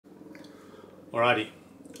Alrighty,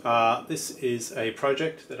 this is a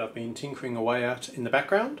project that I've been tinkering away at in the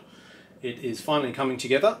background. It is finally coming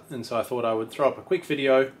together, and so I thought I would throw up a quick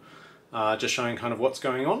video just showing kind of what's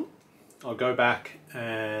going on. I'll go back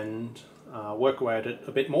and work away at it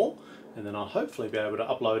a bit more, and then I'll hopefully be able to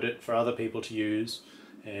upload it for other people to use,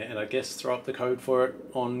 and I guess throw up the code for it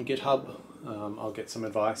on GitHub. I'll get some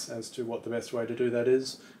advice as to what the best way to do that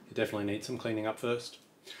is. It definitely needs some cleaning up first.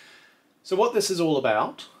 So what this is all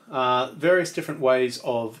about, various different ways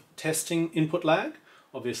of testing input lag.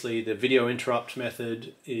 Obviously the video interrupt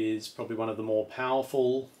method is probably one of the more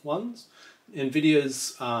powerful ones.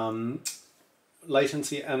 NVIDIA's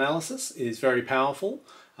latency analysis is very powerful,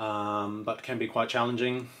 but can be quite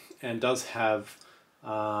challenging and does have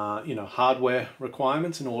hardware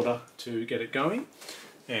requirements in order to get it going.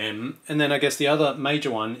 And then I guess the other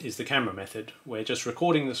major one is the camera method, where just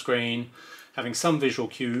recording the screen, having some visual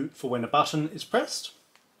cue for when a button is pressed,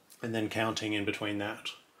 and then counting in between that.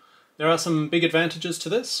 There are some big advantages to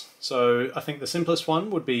this. So I think the simplest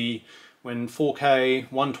one would be when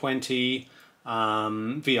 4K 120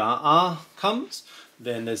 VRR comes,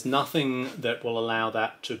 then there's nothing that will allow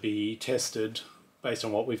that to be tested based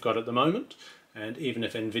on what we've got at the moment. And even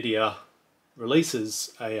if NVIDIA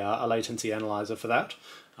releases a latency analyzer for that,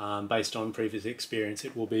 based on previous experience,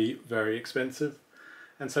 it will be very expensive.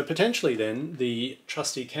 And so potentially then the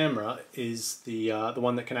trusty camera is the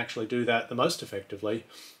one that can actually do that the most effectively,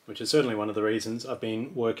 which is certainly one of the reasons I've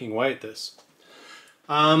been working away at this.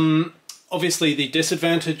 Obviously the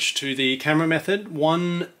disadvantage to the camera method,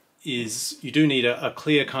 one is you do need a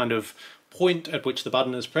clear kind of point at which the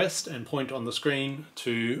button is pressed and point on the screen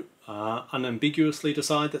to unambiguously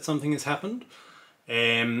decide that something has happened.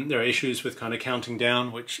 There are issues with kind of counting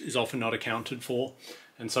down, which is often not accounted for,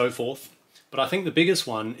 and so forth. But I think the biggest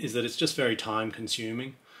one is that it's just very time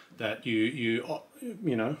consuming, that you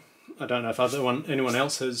know, I don't know if anyone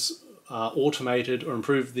else has automated or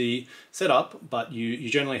improved the setup, but you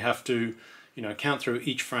generally have to, count through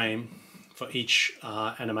each frame for each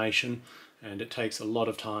animation, and it takes a lot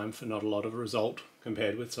of time for not a lot of result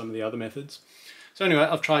compared with some of the other methods. So anyway,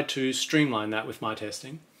 I've tried to streamline that with my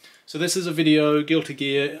testing. So this is a video, Guilty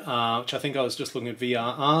Gear, which I think I was just looking at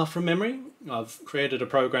VRR from memory. I've created a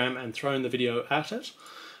program and thrown the video at it.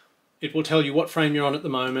 It will tell you what frame you're on at the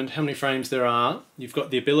moment, how many frames there are. You've got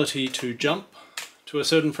the ability to jump to a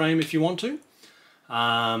certain frame if you want to.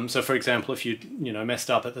 So for example, if you messed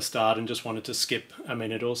up at the start and just wanted to skip a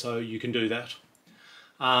minute or so, you can do that.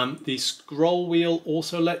 The scroll wheel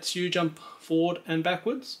also lets you jump forward and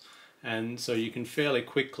backwards, and so you can fairly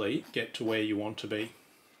quickly get to where you want to be.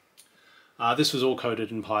 This was all coded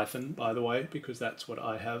in Python, by the way, because that's what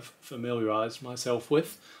I have familiarized myself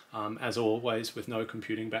with, as always, with no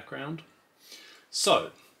computing background. So,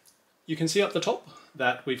 you can see up the top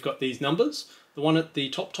that we've got these numbers. The one at the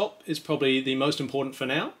top is probably the most important for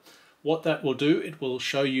now. What that will do, it will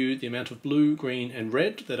show you the amount of blue, green, and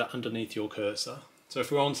red that are underneath your cursor. So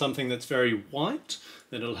if we're on something that's very white,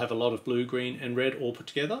 then it'll have a lot of blue, green, and red all put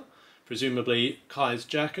together. Presumably Kai's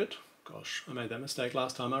jacket, gosh, I made that mistake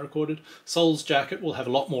last time I recorded. Sol's jacket will have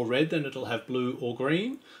a lot more red than it'll have blue or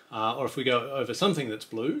green. Or if we go over something that's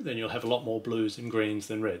blue, then you'll have a lot more blues and greens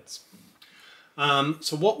than reds.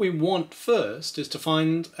 So what we want first is to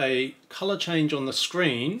find a color change on the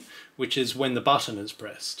screen, which is when the button is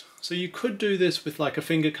pressed. So you could do this with like a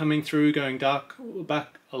finger coming through, going dark,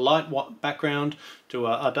 a light background to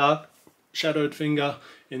a dark shadowed finger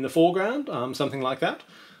in the foreground, something like that.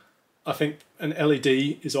 I think an LED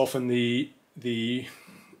is often the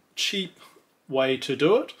cheap way to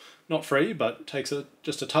do it. Not free, but takes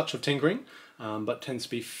just a touch of tinkering, but tends to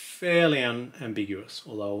be fairly unambiguous,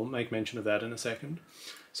 although I'll make mention of that in a second.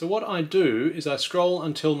 So what I do is I scroll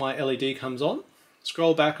until my LED comes on,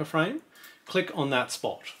 scroll back a frame, click on that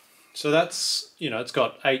spot. So that's, it's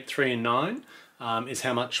got 8, 3, and 9 is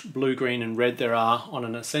how much blue, green, and red there are on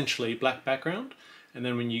an essentially black background. And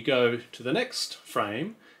then when you go to the next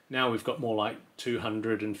frame, now we've got more like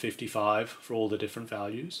 255 for all the different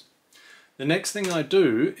values. The next thing I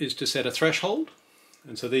do is to set a threshold,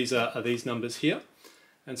 and so these are these numbers here.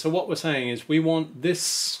 And so what we're saying is we want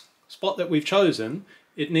this spot that we've chosen,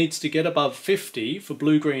 it needs to get above 50 for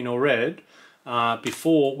blue, green, or red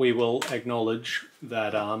before we will acknowledge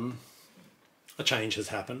that a change has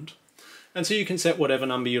happened. And so you can set whatever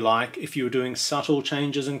number you like. If you were doing subtle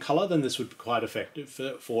changes in color, then this would be quite effective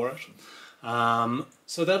for it.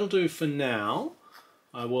 So that'll do for now.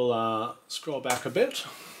 I will scroll back a bit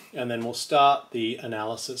and then we'll start the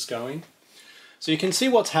analysis going. So you can see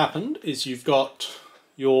what's happened is you've got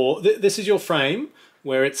this is your frame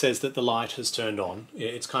where it says that the light has turned on.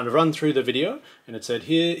 It's kind of run through the video and it said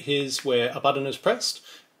here's where a button is pressed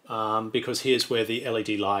because here's where the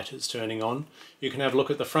LED light is turning on. You can have a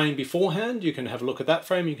look at the frame beforehand, you can have a look at that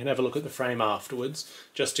frame, you can have a look at the frame afterwards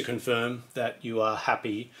just to confirm that you are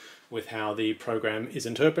happy with how the program is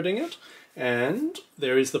interpreting it, and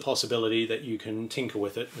there is the possibility that you can tinker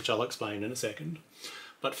with it, which I'll explain in a second.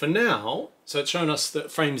 But for now, so it's shown us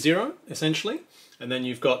that frame 0 essentially, and then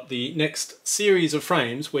you've got the next series of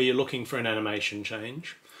frames where you're looking for an animation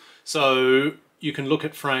change. So you can look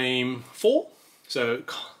at frame 4, so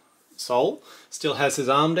Sol still has his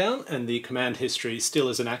arm down and the command history still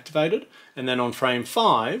isn't activated, and then on frame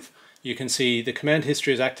 5 you can see the command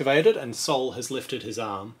history is activated and Sol has lifted his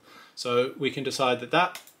arm. So we can decide that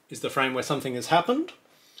that is the frame where something has happened,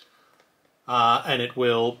 and it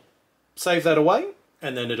will save that away,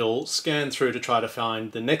 and then it'll scan through to try to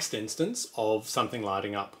find the next instance of something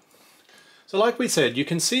lighting up. So like we said, you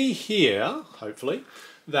can see here, hopefully,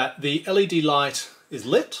 that the LED light is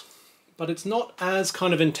lit, but it's not as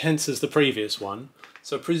kind of intense as the previous one.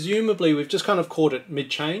 So presumably we've just kind of caught it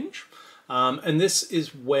mid-change, and this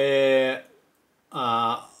is where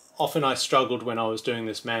often I struggled when I was doing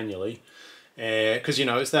this manually, because you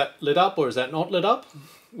know, is that lit up or is that not lit up?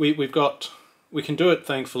 We can do it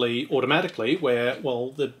thankfully automatically, where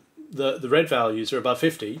well the red values are above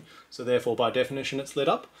 50, so therefore by definition it's lit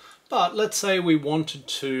up. But let's say we wanted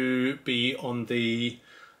to be on the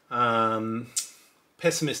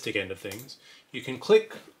pessimistic end of things. You can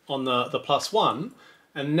click on the +1,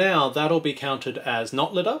 and now that'll be counted as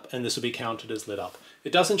not lit up, and this will be counted as lit up.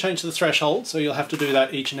 It doesn't change the threshold, so you'll have to do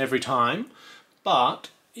that each and every time. But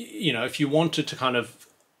you know, if you wanted to kind of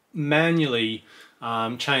manually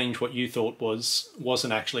change what you thought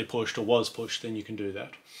wasn't actually pushed or was pushed, then you can do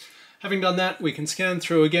that. Having done that, we can scan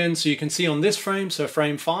through again, so you can see on this frame, so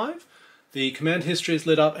frame 5, the command history is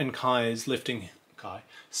lit up and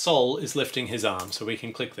Sol is lifting his arm, so we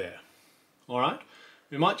can click there. Alright,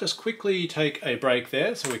 we might just quickly take a break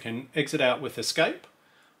there so we can exit out with escape.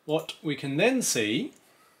 What we can then see,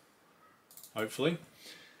 hopefully,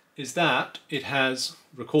 is that it has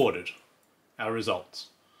recorded our results.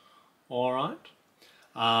 Alright,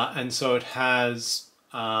 and so it has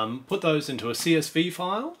put those into a CSV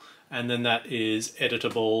file, and then that is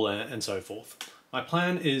editable and so forth. My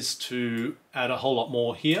plan is to add a whole lot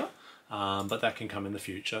more here, but that can come in the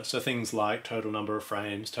future. So things like total number of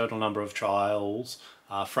frames, total number of trials,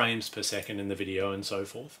 frames per second in the video, and so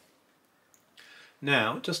forth.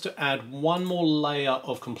 Now, just to add one more layer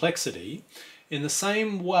of complexity, in the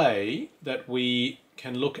same way that we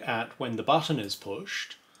can look at when the button is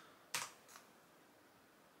pushed,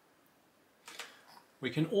 we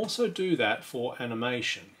can also do that for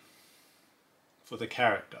animation, for the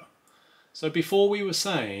character. So before we were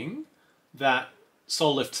saying that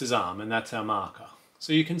Sol lifts his arm, and that's our marker.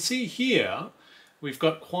 So you can see here we've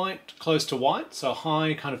got quite close to white, so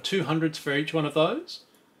high kind of 200s for each one of those.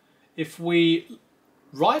 If we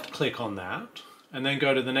right click on that and then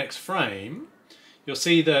go to the next frame, you'll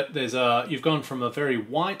see that you've gone from a very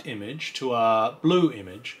white image to a blue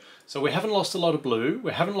image. So we haven't lost a lot of blue,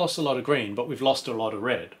 we haven't lost a lot of green, but we've lost a lot of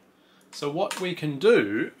red. So what we can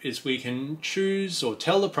do is we can choose or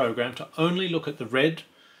tell the program to only look at the red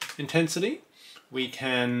intensity. We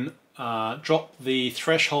can drop the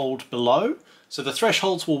threshold below. So the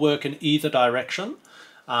thresholds will work in either direction.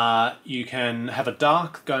 You can have a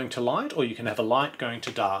dark going to light, or you can have a light going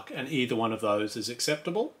to dark, and either one of those is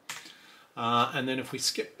acceptable. And then if we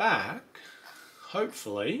skip back,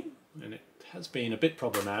 hopefully, and it has been a bit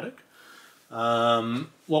problematic,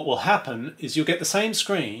 what will happen is you'll get the same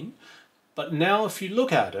screen, but now if you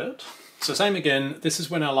look at it, so same again, this is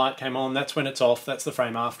when our light came on, that's when it's off, that's the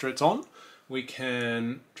frame after it's on. We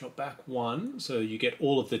can drop back 1, so you get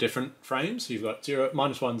all of the different frames. So you've got 0,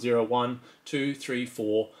 -1, 0, 1, 2, 3,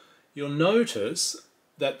 4. You'll notice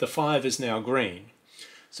that the 5 is now green.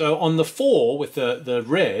 So on the 4 with the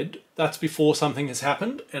red, that's before something has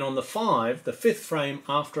happened, and on the 5, the 5th frame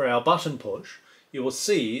after our button push, you will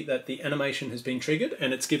see that the animation has been triggered,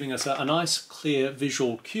 and it's giving us a nice clear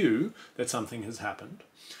visual cue that something has happened.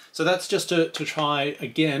 So that's just to try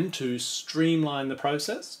again to streamline the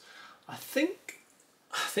process. I think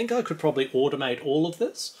I could probably automate all of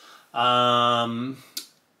this, but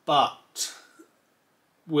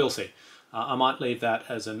we'll see. I might leave that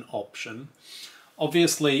as an option.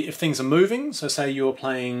 Obviously, if things are moving, so say you're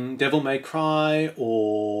playing Devil May Cry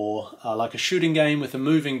or like a shooting game with a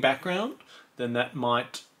moving background, then that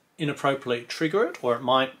might inappropriately trigger it, or it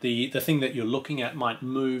might the thing that you're looking at might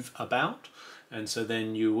move about, and so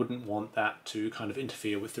then you wouldn't want that to kind of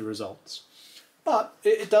interfere with the results. But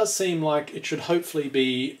it does seem like it should hopefully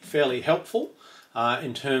be fairly helpful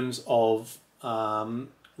in terms of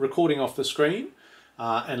recording off the screen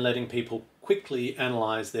and letting people quickly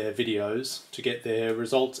analyze their videos to get their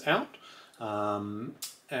results out.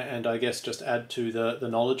 And I guess just add to the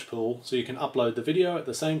knowledge pool, so you can upload the video at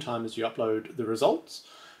the same time as you upload the results,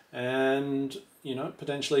 and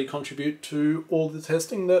potentially contribute to all the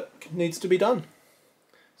testing that needs to be done.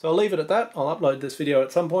 So I'll leave it at that. I'll upload this video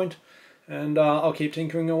at some point, and I'll keep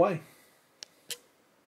tinkering away.